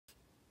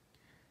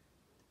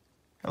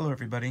Hello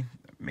everybody,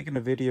 I'm making a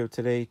video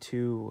today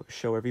to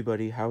show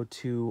everybody how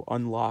to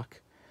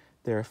unlock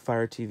their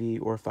Fire TV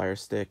or Fire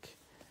Stick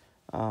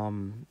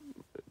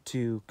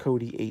to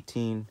Kodi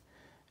 18,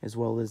 as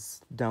well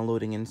as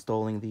downloading and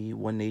installing the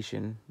One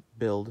Nation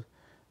build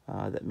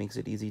that makes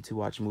it easy to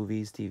watch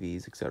movies,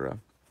 TVs, etc.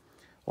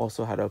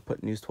 Also how to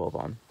put News 12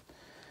 on.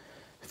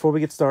 Before we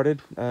get started,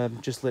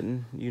 just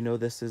letting you know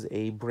this is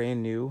a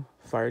brand new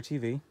Fire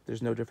TV.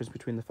 There's no difference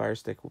between the Fire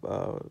Stick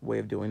way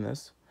of doing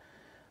this.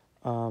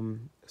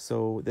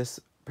 So this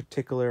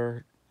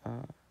particular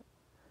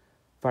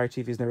Fire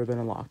TV has never been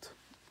unlocked.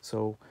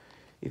 So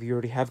if you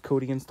already have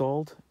Kodi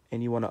installed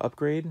and you want to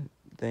upgrade,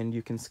 then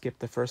you can skip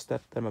the first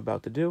step that I'm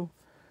about to do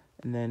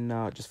and then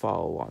just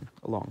follow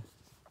along.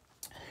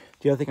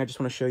 The other thing I just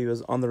want to show you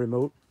is on the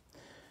remote,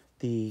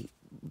 the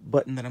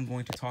button that I'm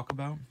going to talk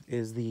about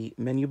is the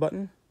menu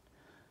button,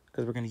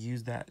 because we're going to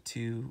use that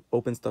to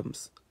open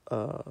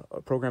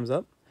programs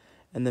up.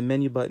 And the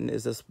menu button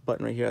is this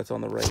button right here that's on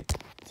the right.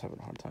 It's having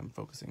a hard time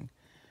focusing.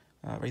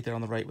 Right there on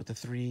the right with the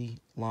 3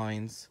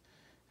 lines.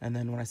 And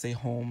then when I say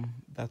home,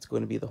 that's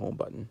going to be the home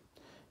button.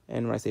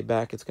 And when I say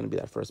back, it's going to be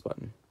that first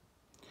button.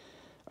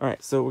 All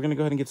right, so we're going to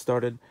go ahead and get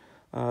started.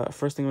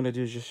 First thing I'm going to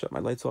do is just shut my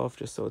lights off,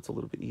 just so it's a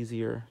little bit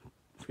easier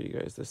for you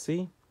guys to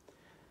see.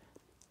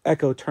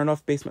 Echo, turn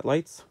off basement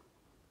lights.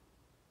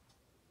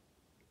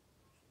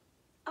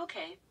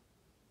 Okay.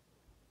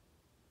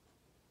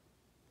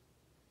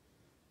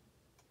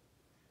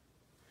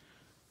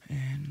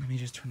 And let me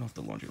just turn off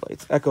the laundry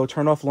lights. Echo,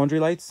 turn off laundry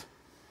lights.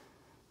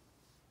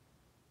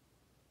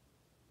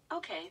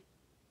 Okay.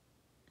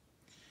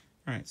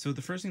 All right, so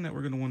the first thing that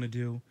we're going to want to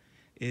do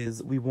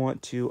is we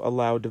want to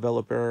allow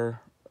developer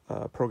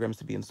programs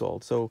to be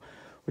installed. So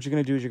what you're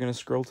going to do is you're going to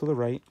scroll to the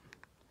right,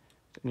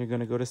 and you're going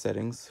to go to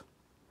settings,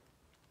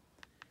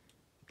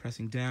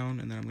 pressing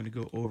down, and then I'm going to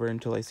go over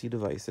until I see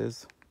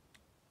devices.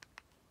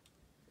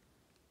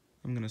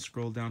 I'm going to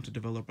scroll down to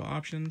developer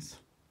options,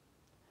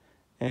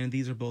 and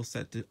these are both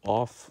set to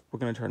off. We're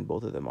going to turn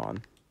both of them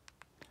on.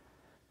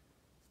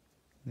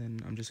 Then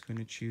I'm just going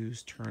to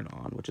choose turn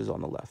on, which is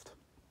on the left.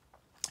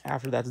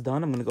 After that's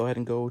done, I'm going to go ahead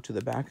and go to the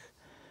back,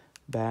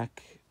 and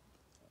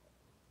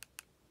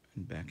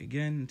back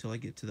again until I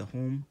get to the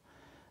home.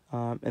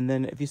 And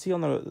then if you see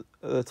on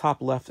the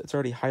top left, it's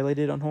already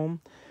highlighted on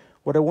home.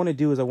 What I want to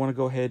do is I want to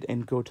go ahead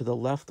and go to the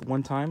left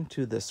one time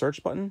to the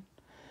search button.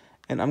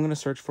 And I'm going to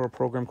search for a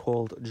program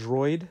called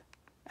Droid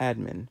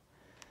Admin.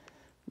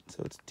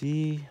 So it's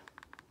D-R-O-I-D.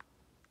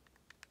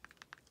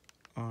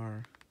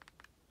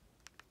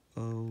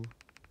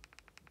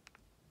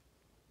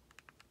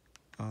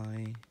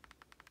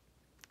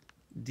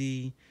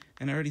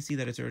 And I already see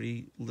that it's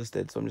already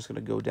listed, so I'm just going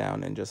to go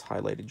down and just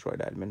highlight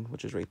Droid Admin,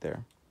 which is right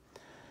there.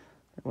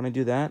 When I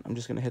do that, I'm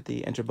just going to hit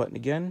the enter button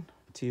again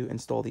to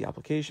install the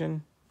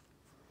application.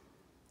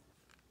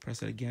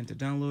 Press it again to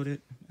download it,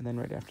 and then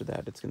right after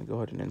that, it's going to go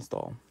ahead and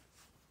install.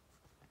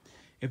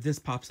 If this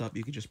pops up,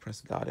 you can just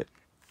press got it.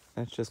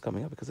 That's just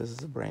coming up because this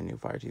is a brand new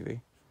Fire TV.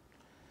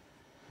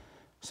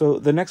 So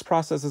the next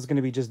process is going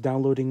to be just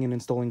downloading and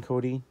installing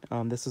Kodi.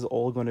 This is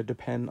all going to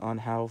depend on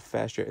how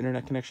fast your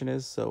internet connection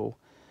is. So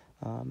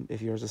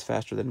if yours is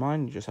faster than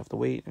mine, you just have to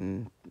wait.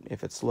 And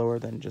if it's slower,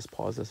 then just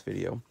pause this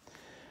video. All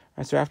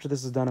right, so after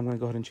this is done, I'm going to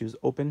go ahead and choose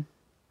open.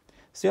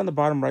 See on the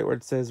bottom right where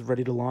it says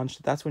ready to launch?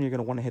 That's when you're going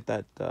to want to hit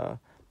that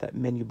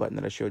menu button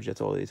that I showed you. It's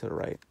all the way to the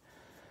right.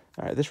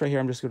 All right, this right here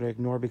I'm just going to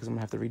ignore because I'm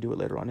going to have to redo it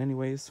later on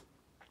anyways.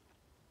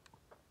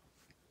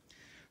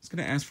 It's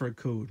going to ask for a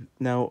code.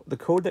 Now, the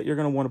code that you're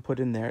going to want to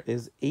put in there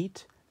is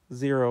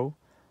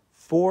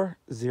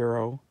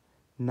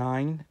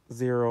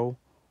 80409018.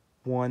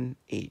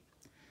 And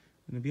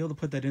to be able to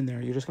put that in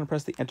there, you're just going to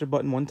press the enter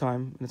button one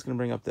time, and it's going to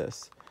bring up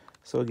this.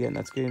 So again,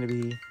 that's going to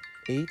be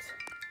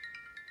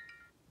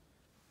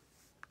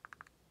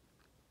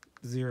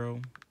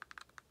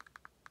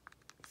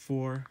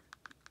 80409018.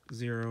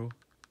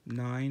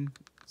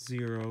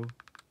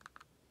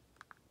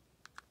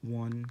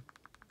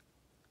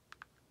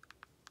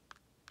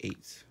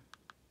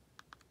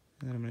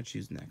 And then I'm going to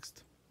choose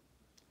next.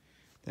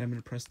 Then I'm going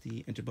to press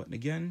the enter button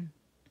again,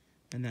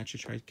 and that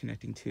should try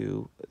connecting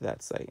to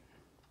that site.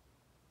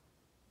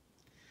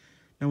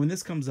 Now when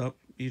this comes up,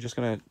 you're just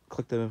going to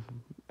click the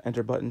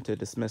enter button to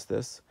dismiss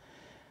this.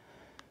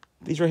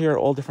 These right here are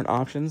all different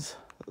options.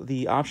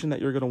 The option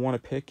that you're going to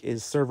want to pick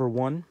is server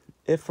 1.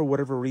 If for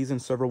whatever reason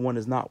server 1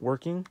 is not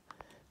working,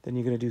 then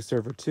you're going to do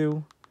server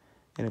 2.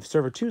 And if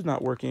server 2 is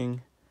not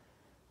working,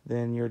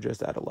 then you're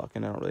just out of luck,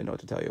 and I don't really know what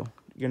to tell you.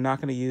 You're not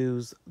going to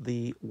use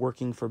the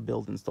working for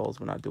build installs.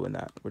 We're not doing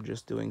that. We're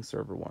just doing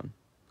server 1. All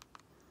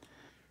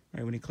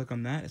right, when you click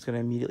on that, it's going to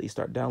immediately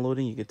start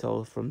downloading. You can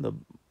tell from the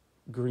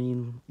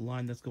green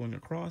line that's going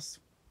across.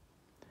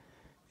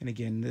 And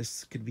again,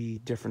 this could be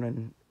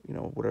different in,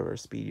 whatever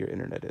speed your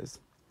internet is.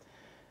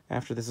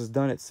 After this is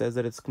done, it says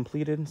that it's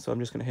completed. So I'm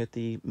just going to hit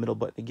the middle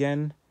button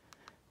again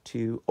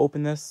to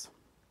open this.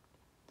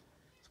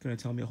 It's going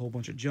to tell me a whole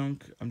bunch of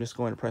junk. I'm just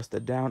going to press the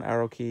down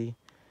arrow key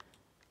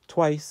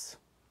twice.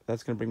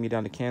 That's going to bring me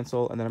down to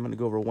cancel, and then I'm going to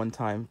go over one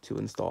time to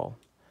install.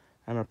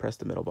 I'm going to press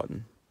the middle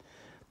button.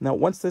 Now,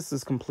 once this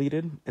is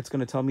completed, it's going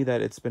to tell me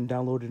that it's been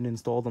downloaded and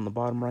installed on the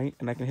bottom right,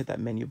 and I can hit that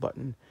menu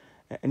button.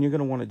 And you're going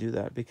to want to do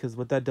that because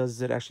what that does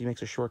is it actually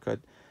makes a shortcut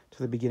to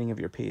the beginning of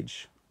your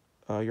page,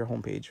 your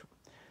home page.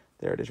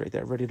 There it is right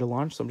there, ready to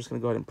launch. So I'm just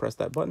going to go ahead and press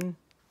that button,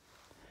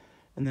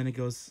 and then it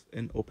goes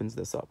and opens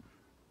this up.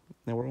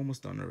 Now we're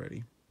almost done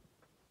already.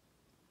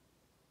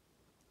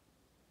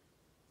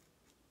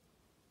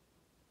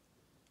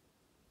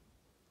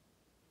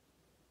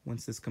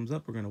 Once this comes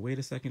up, we're going to wait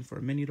a second for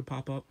a menu to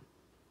pop up.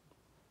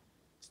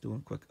 Let's do a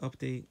quick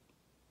update.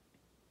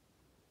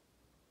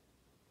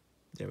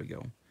 There we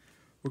go.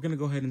 We're going to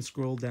go ahead and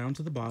scroll down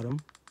to the bottom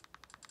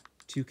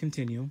to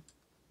continue,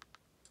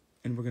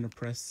 and we're going to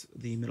press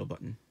the middle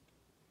button.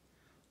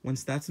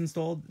 Once that's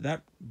installed,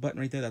 that button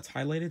right there that's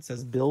highlighted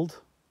says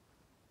build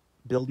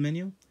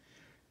menu.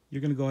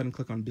 You're going to go ahead and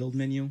click on build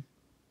menu.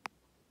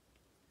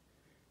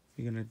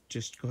 You're going to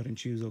just go ahead and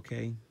choose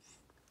OK.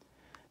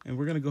 And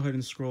we're going to go ahead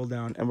and scroll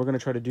down, and we're going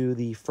to try to do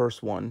the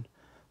first one,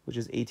 which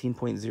is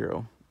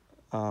 18.0.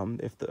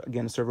 If,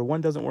 again, server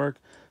 1 doesn't work,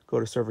 go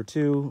to server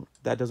 2.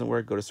 That doesn't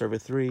work, go to server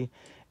 3.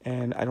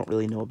 And I don't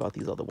really know about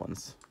these other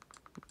ones.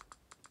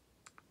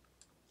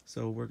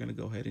 So we're going to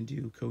go ahead and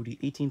do kodi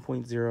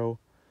 18.0,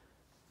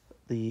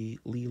 the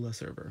Leela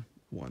server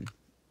 1. All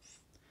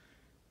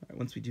right,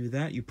 once we do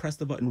that, you press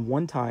the button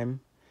one time.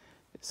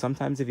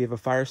 Sometimes if you have a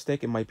Fire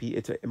Stick, it might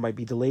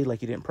be delayed,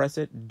 like you didn't press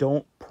it.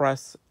 Don't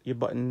press your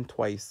button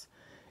twice.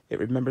 It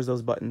remembers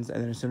those buttons,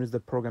 and then as soon as the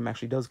program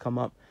actually does come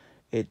up,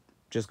 it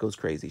just goes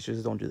crazy. So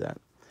just don't do that.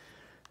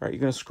 All right,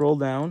 you're going to scroll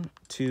down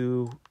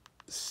to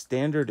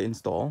standard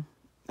install,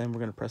 and we're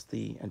going to press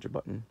the enter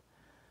button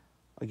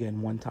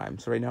again one time.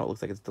 So right now it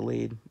looks like it's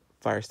delayed.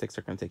 Fire Sticks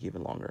are going to take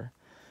even longer.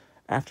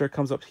 After it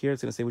comes up here,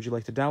 it's going to say, would you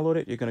like to download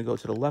it? You're going to go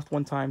to the left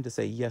one time to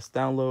say yes,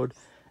 download,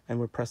 and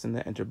we're pressing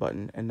the enter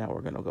button, and now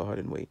we're going to go ahead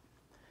and wait.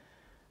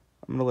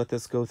 I'm going to let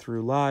this go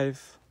through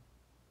live.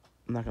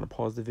 I'm not going to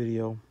pause the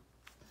video,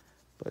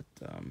 but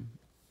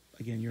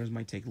again, yours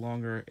might take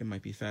longer. It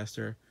might be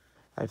faster.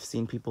 I've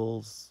seen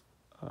people's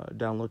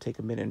download take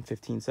a minute and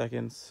 15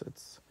 seconds.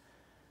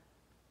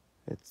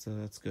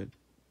 It's good.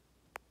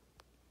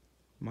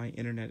 My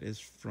internet is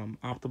from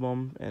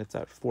Optimum, and it's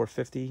at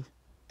 450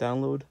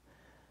 download,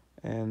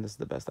 and this is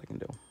the best I can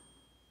do.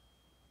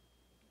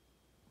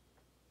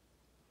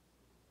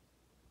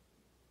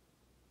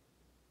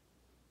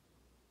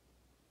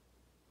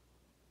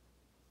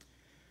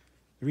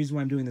 The reason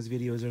why I'm doing this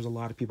video is there's a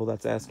lot of people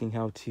that's asking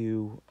how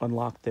to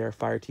unlock their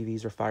Fire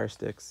TVs or Fire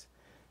Sticks,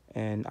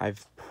 and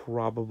I've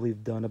probably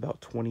done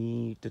about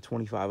 20 to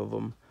 25 of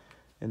them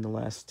in the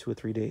last 2 or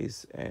 3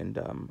 days, and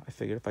I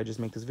figured if I just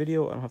make this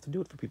video, I don't have to do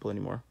it for people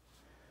anymore.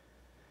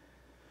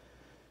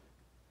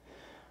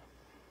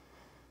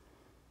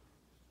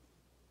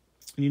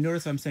 And you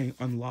notice I'm saying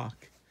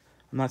unlock.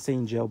 I'm not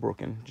saying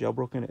jailbroken.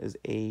 Jailbroken is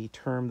a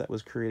term that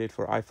was created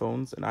for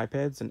iPhones and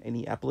iPads and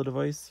any Apple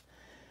device.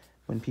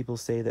 When people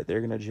say that they're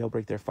going to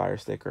jailbreak their Fire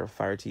Stick or a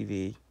Fire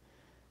TV,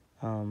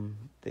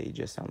 they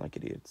just sound like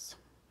idiots.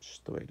 It's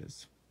just the way it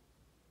is.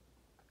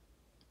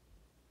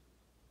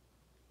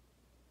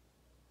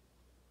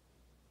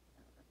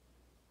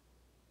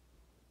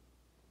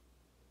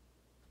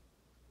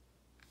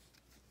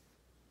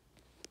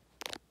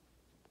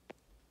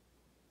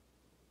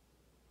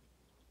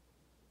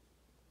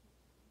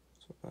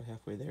 So about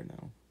halfway there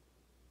now.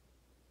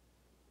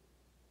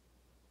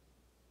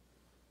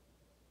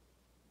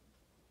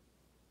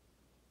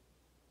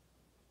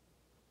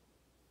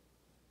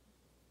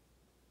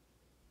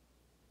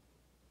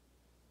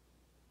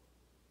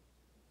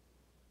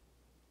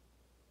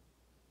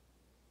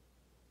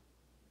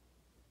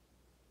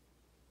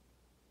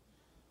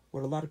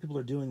 What a lot of people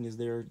are doing is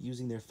they're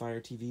using their Fire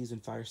TVs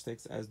and Fire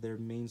Sticks as their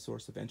main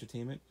source of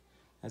entertainment,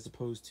 as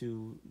opposed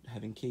to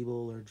having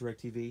cable or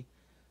DirecTV.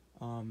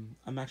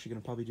 I'm actually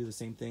going to probably do the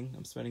same thing.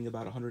 I'm spending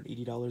about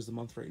 $180 a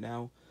month right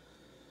now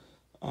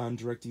on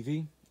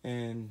DirecTV,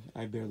 and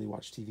I barely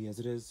watch TV as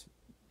it is.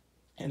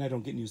 And I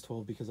don't get News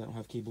 12 because I don't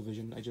have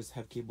Cablevision. I just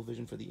have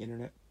Cablevision for the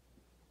internet.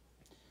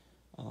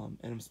 And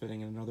I'm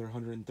spending another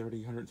 $130,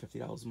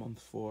 $150 a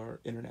month for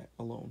internet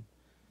alone.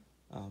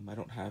 I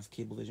don't have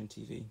Cablevision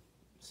TV.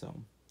 So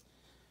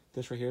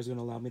this right here is going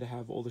to allow me to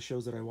have all the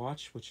shows that I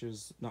watch, which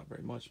is not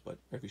very much, but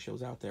every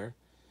show's out there.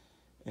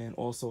 And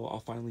also I'll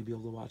finally be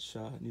able to watch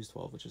News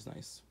 12, which is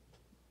nice.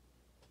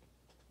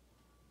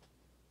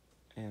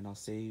 And I'll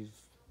save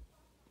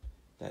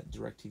that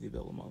DirecTV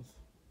bill a month.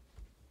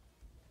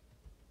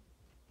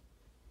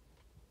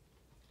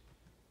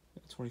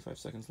 25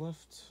 seconds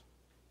left.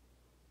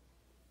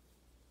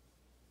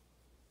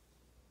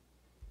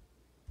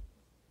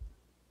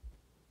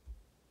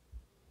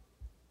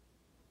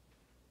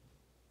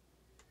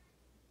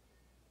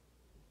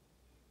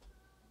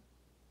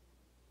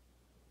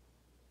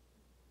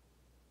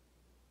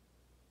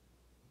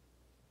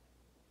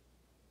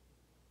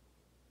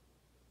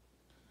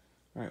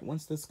 All right,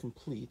 once this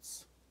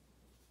completes,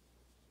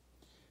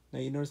 now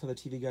you notice how the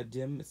TV got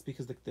dim? It's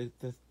because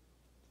the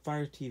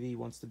Fire TV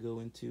wants to go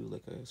into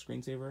like a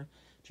screensaver.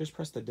 Just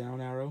press the down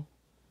arrow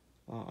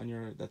on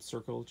your that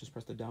circle. Just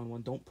press the down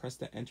one. Don't press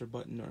the enter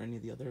button or any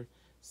of the other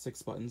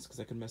 6 buttons because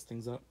that can mess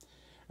things up.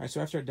 All right,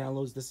 so after it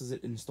downloads, this is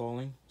it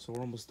installing. So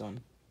we're almost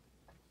done.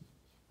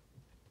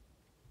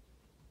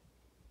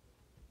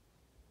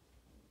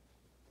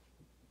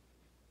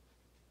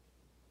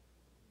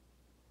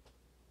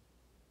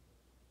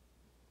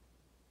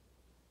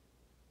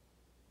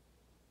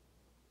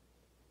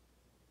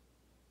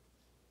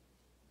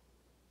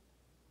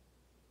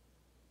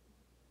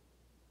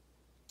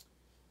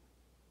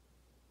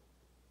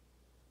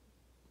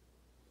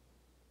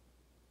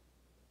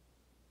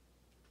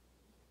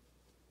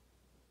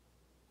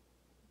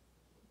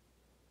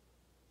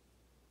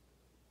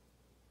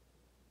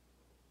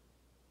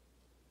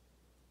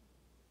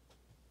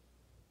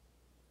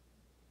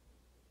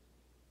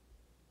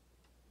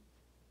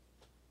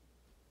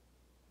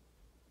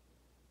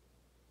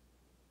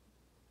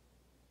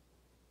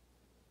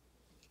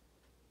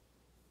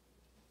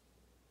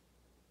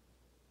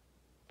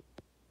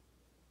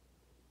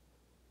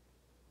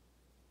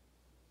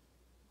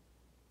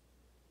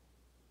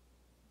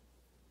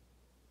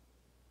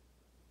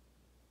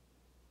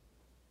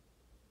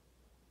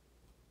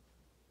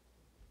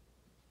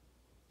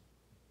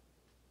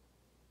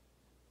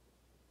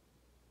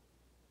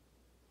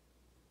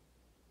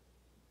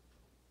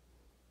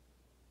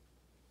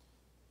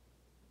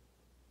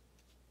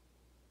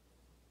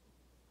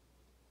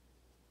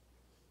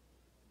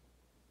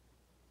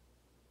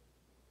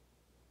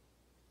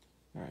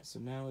 All right, so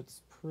now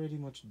it's pretty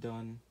much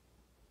done.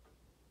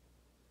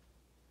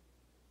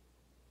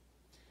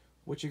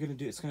 What you're going to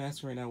do, it's going to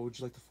ask you right now, would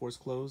you like to force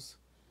close?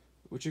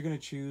 What you're going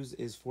to choose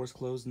is force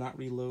close, not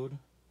reload.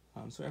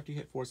 So after you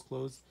hit force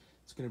close,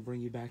 it's going to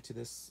bring you back to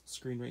this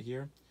screen right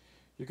here.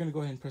 You're going to go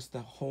ahead and press the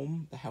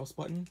home, the house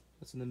button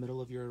that's in the middle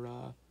of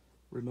your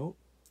remote.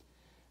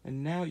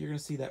 And now you're going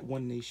to see that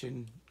One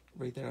Nation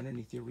right there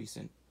underneath your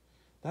recent.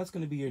 That's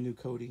going to be your new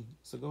kodi.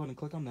 So go ahead and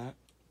click on that.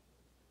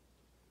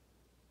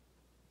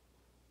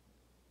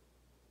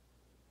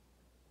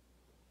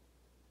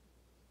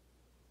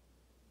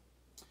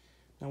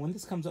 Now when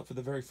this comes up for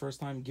the very first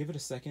time, give it a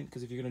second,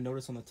 because if you're going to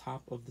notice on the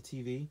top of the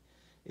TV,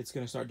 it's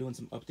going to start doing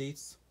some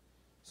updates.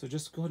 So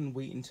just go ahead and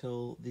wait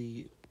until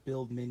the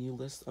build menu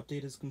list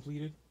update is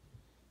completed,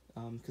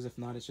 because if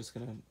not, it's just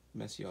going to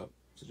mess you up.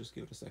 So just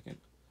give it a second.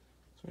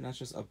 So right now it's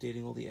just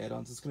updating all the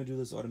add-ons. It's going to do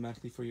this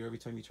automatically for you every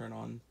time you turn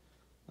on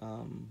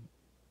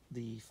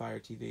the Fire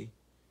TV.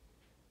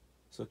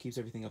 So it keeps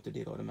everything up to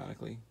date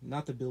automatically.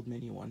 Not the build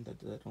menu one,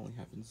 that only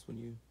happens when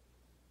you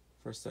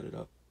first set it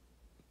up.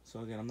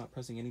 So again, I'm not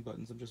pressing any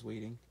buttons, I'm just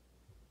waiting.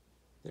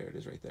 There it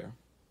is right there.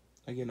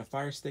 Again, a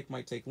Fire Stick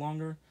might take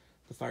longer.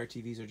 The Fire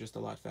TVs are just a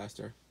lot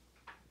faster.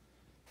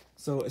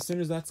 So as soon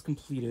as that's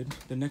completed,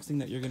 the next thing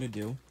that you're going to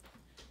do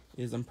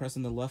is I'm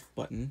pressing the left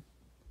button,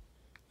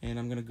 and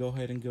I'm going to go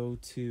ahead and go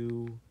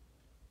to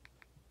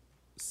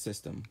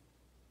System.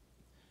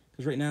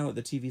 Because right now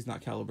the TV's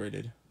not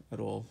calibrated at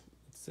all.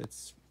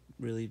 It's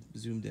really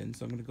zoomed in.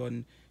 So I'm going to go ahead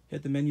and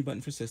hit the menu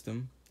button for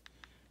System.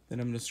 Then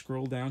I'm going to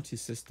scroll down to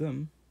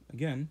System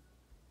again.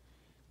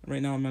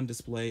 Right now I'm on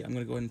display. I'm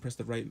going to go ahead and press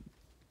the right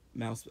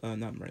mouse,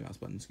 not right mouse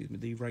button, excuse me,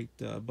 the right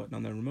button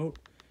on the remote.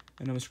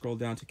 And I'm going to scroll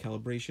down to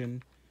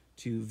calibration,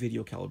 to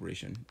video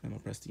calibration. And I'll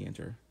press the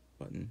enter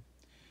button.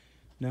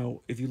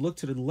 Now, if you look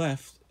to the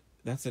left,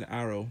 that's an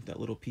arrow, that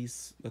little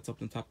piece that's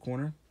up in the top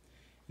corner,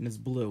 and it's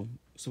blue.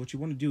 So what you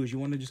want to do is you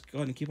want to just go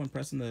ahead and keep on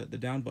pressing the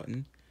down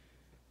button,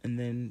 and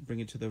then bring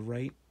it to the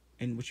right.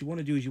 And what you want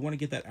to do is you want to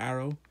get that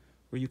arrow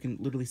where you can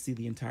literally see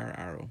the entire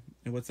arrow.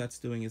 And what that's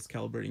doing is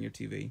calibrating your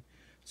TV.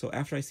 So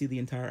after I see the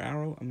entire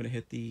arrow, I'm going to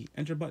hit the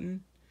enter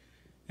button,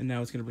 and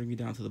now it's going to bring me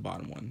down to the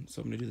bottom one.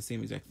 So I'm going to do the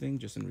same exact thing,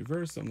 just in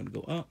reverse. So I'm going to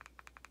go up,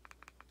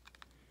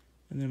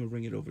 and then I'm going to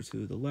bring it over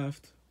to the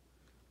left.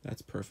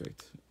 That's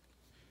perfect.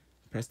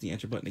 Press the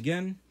enter button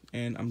again,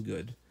 and I'm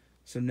good.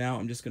 So now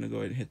I'm just going to go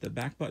ahead and hit the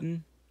back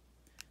button,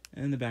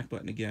 and the back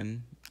button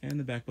again, and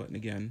the back button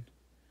again.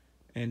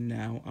 And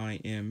now I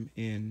am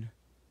in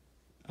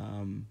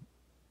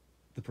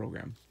the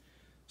program.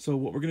 So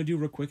what we're going to do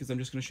real quick is I'm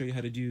just going to show you how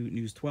to do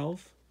News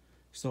 12.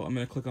 So I'm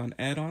going to click on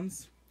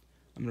add-ons.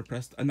 I'm going to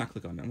press, not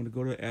click on it, I'm going to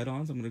go to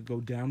add-ons. I'm going to go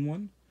down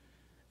one,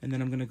 and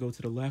then I'm going to go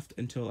to the left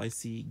until I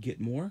see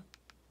get more.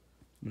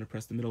 I'm going to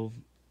press the middle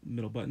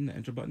button, the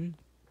enter button.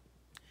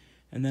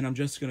 And then I'm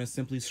just going to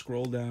simply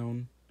scroll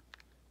down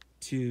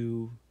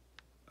to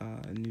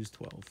News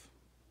 12.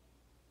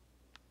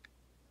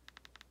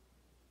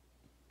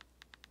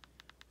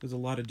 There's a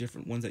lot of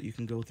different ones that you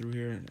can go through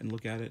here and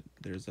look at it.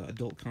 There's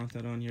adult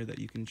content on here that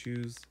you can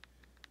choose.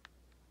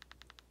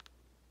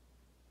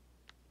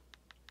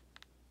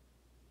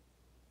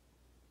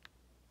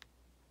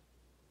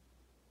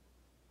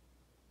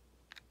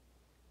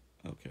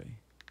 Okay.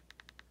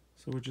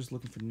 So we're just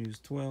looking for News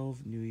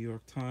 12, New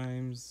York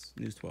Times,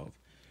 News 12.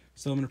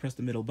 So I'm going to press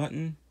the middle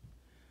button.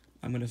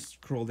 I'm going to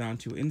scroll down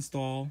to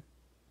install.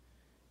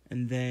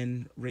 And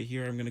then right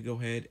here, I'm going to go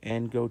ahead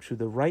and go to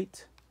the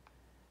right.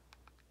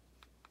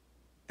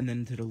 And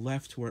then to the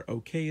left where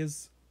OK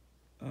is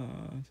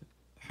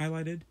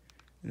highlighted.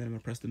 And then I'm going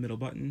to press the middle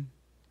button.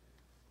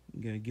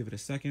 I'm going to give it a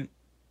second. It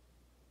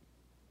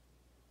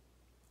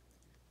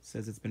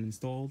says it's been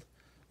installed.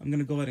 I'm going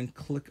to go ahead and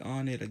click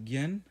on it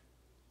again.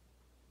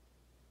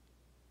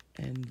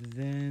 And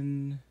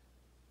then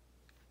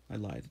I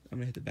lied. I'm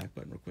going to hit the back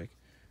button real quick.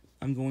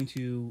 I'm going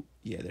to,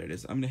 yeah, there it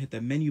is. I'm going to hit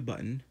that menu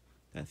button,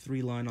 that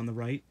 3 line on the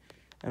right,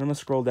 and I'm going to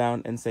scroll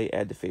down and say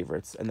add to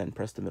favorites and then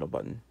press the middle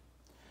button.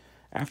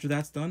 After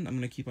that's done, I'm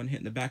going to keep on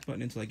hitting the back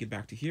button until I get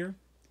back to here.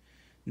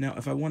 Now,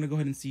 if I want to go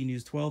ahead and see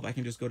News 12, I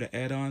can just go to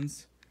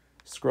add-ons,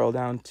 scroll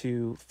down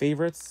to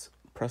favorites,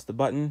 press the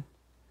button,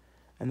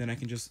 and then I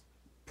can just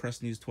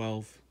press News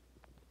 12.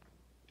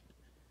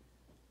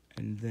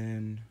 And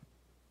then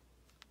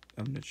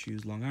I'm going to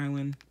choose Long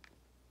Island.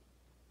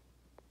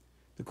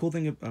 The cool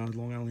thing about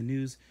Long Island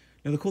News,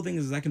 now the cool thing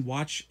is I can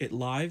watch it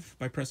live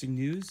by pressing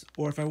news,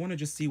 or if I want to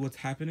just see what's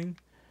happening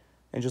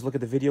and just look at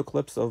the video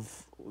clips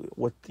of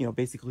what,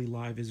 basically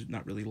live is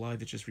not really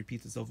live, it just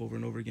repeats itself over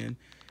and over again.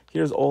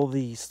 Here's all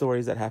the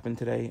stories that happened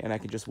today, and I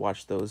can just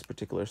watch those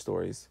particular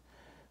stories.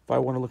 If I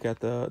want to look at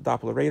the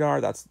Doppler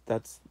radar, that's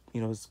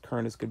as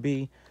current as could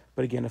be.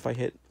 But again, if I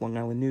hit Long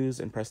Island News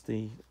and press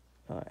the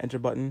enter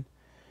button,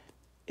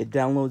 it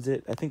downloads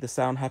it. I think the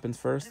sound happens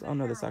first. Oh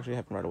no, this actually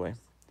happened right away.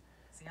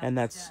 And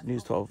that's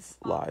News 12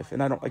 live.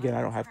 And I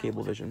don't have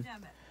cable vision.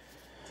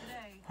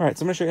 All right,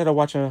 so I'm going to show you how to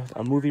watch a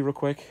movie real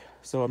quick.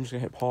 So I'm just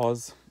going to hit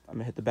pause. I'm going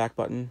to hit the back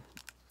button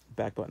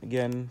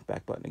again,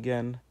 back button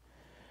again.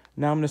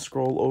 Now I'm going to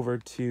scroll over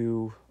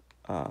to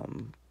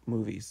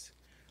movies.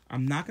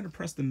 I'm not going to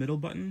press the middle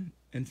button.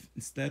 And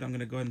instead, I'm going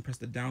to go ahead and press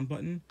the down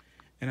button.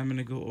 And I'm going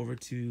to go over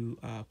to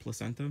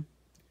Placenta. I'm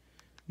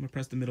going to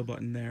press the middle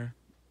button there.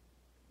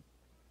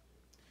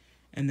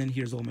 And then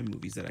here's all my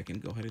movies that I can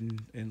go ahead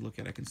and look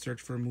at. I can search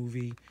for a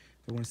movie.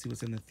 If I want to see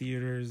what's in the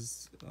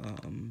theaters,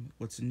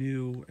 what's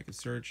new, I can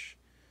search.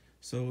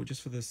 So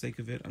just for the sake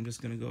of it, I'm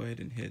just going to go ahead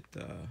and hit,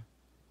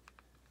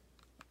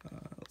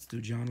 let's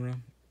do genre.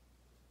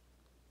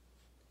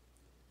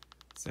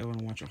 Say I want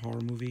to watch a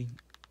horror movie.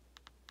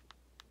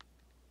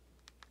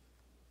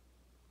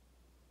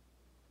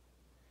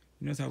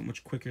 You notice how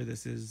much quicker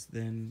this is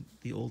than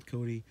the old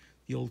kodi.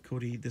 The old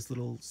kodi, this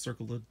little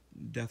circle of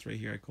death right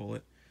here, I call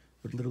it,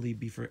 would literally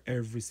be for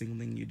every single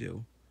thing you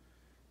do.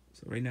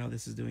 So right now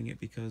this is doing it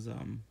because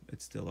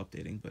it's still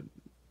updating, but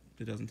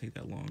it doesn't take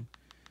that long.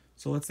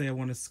 So let's say I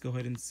want to go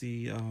ahead and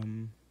see, I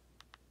don't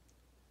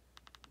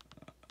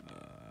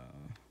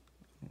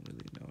really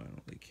know, I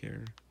don't really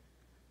care.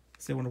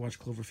 Let's say I want to watch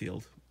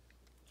Cloverfield.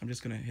 I'm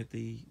just going to hit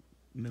the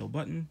middle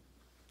button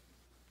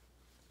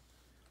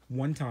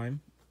one time.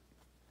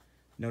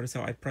 Notice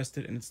how I pressed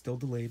it and it's still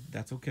delayed.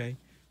 That's okay.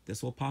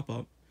 This will pop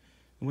up.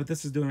 And what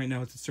this is doing right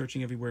now is it's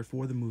searching everywhere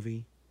for the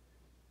movie.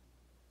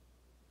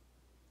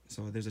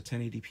 So there's a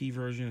 1080p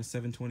version, a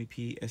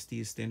 720p, SD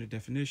is standard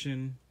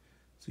definition.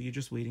 So you're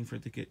just waiting for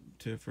it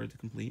to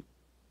complete.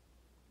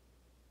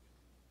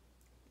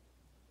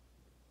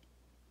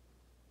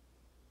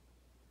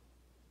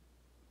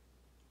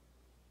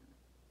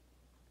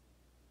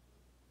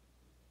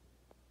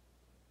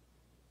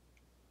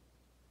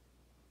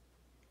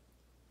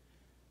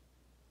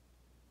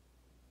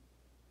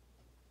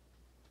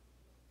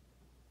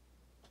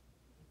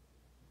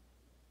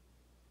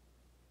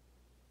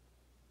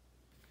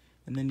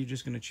 And then you're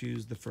just going to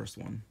choose the first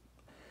one.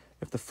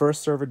 If the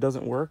first server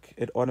doesn't work,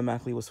 it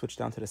automatically will switch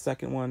down to the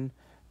second one,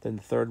 then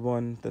the third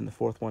one, then the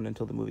fourth one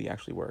until the movie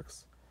actually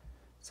works.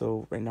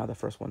 So right now the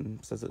first one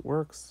says it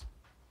works.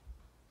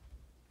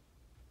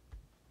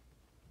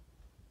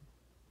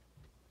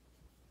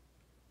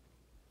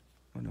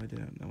 Oh no, I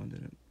didn't. That one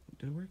didn't.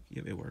 Did it work?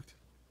 Yep, it worked.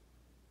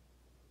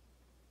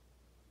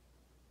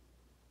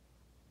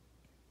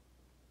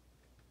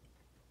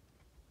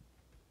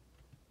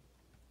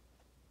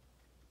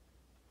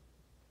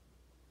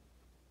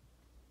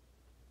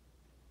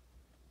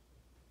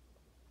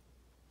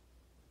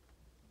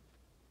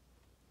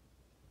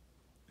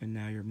 And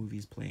now your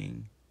movie's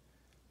playing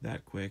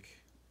that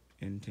quick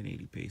in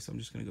 1080p. So I'm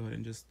just going to go ahead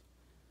and I'm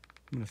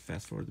going to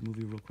fast forward the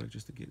movie real quick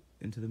just to get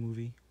into the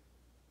movie.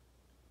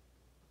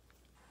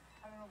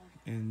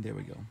 And there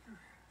we go.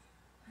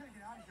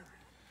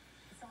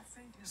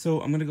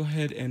 So I'm going to go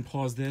ahead and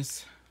pause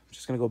this. I'm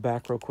just going to go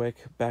back real quick,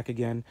 back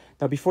again.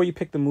 Now before you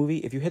pick the movie,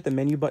 if you hit the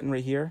menu button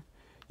right here,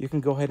 you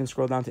can go ahead and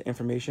scroll down to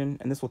information,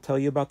 and this will tell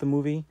you about the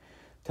movie.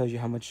 Tells you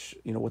how much,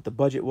 what the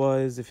budget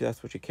was, if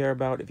that's what you care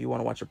about. If you want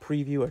to watch a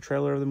preview, a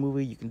trailer of the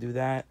movie, you can do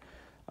that.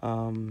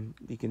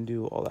 You can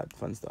do all that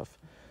fun stuff.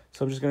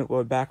 So I'm just going to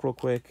go back real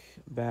quick.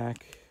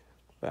 Back.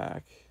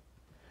 I'm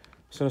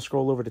just going to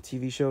scroll over to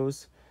TV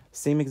shows.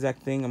 Same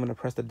exact thing. I'm going to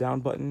press the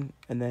down button,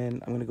 and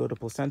then I'm going to go to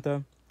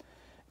Placenta.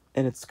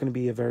 And it's going to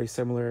be a very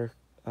similar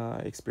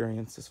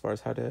experience as far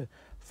as how to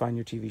find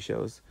your TV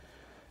shows.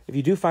 If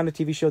you do find a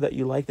TV show that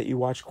you like, that you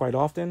watch quite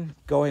often,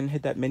 go ahead and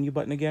hit that menu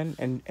button again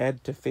and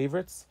add to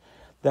favorites.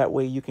 That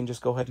way you can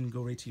just go ahead and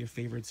go right to your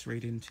favorites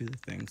right into the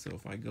thing. So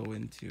if I go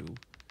into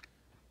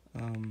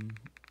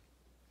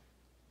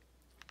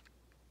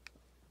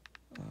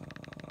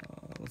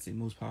let's see,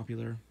 most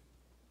popular.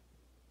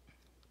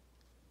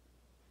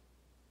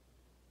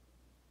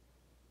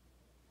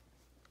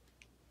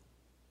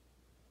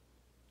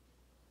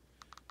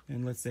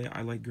 And let's say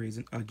I like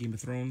Game of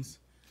Thrones.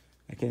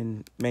 I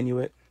can menu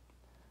it,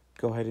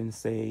 go ahead and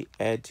say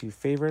add to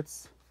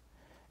favorites.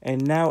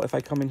 And now if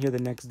I come in here the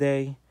next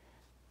day,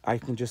 I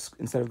can just,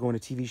 instead of going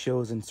to TV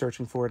shows and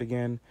searching for it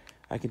again,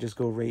 I can just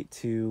go right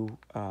to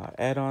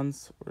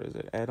add-ons. Where is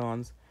it?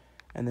 Add-ons.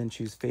 And then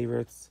choose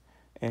favorites.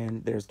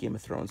 And there's Game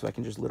of Thrones. So I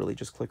can just literally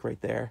just click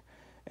right there.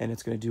 And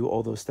it's going to do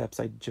all those steps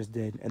I just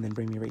did and then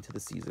bring me right to the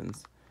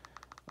seasons.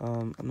 I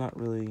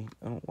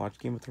don't watch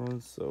Game of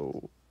Thrones,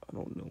 so I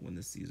don't know when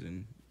this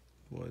season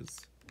was.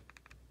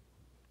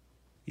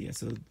 Yeah,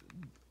 so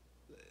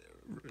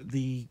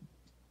the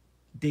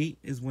date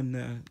is when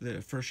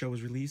the first show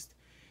was released.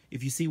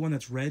 If you see one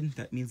that's red,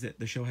 that means that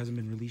the show hasn't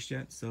been released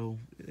yet, so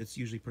it's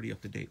usually pretty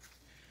up to date.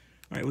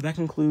 All right, well, that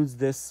concludes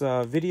this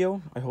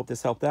video. I hope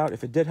this helped out.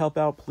 If it did help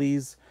out,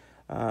 please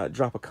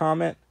drop a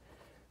comment.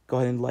 Go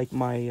ahead and like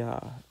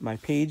my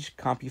page,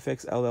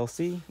 CompuFix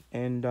LLC,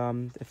 and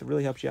if it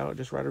really helps you out,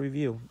 just write a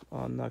review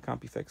on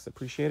CompuFix.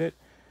 Appreciate it.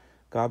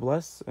 God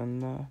bless,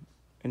 and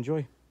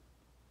enjoy.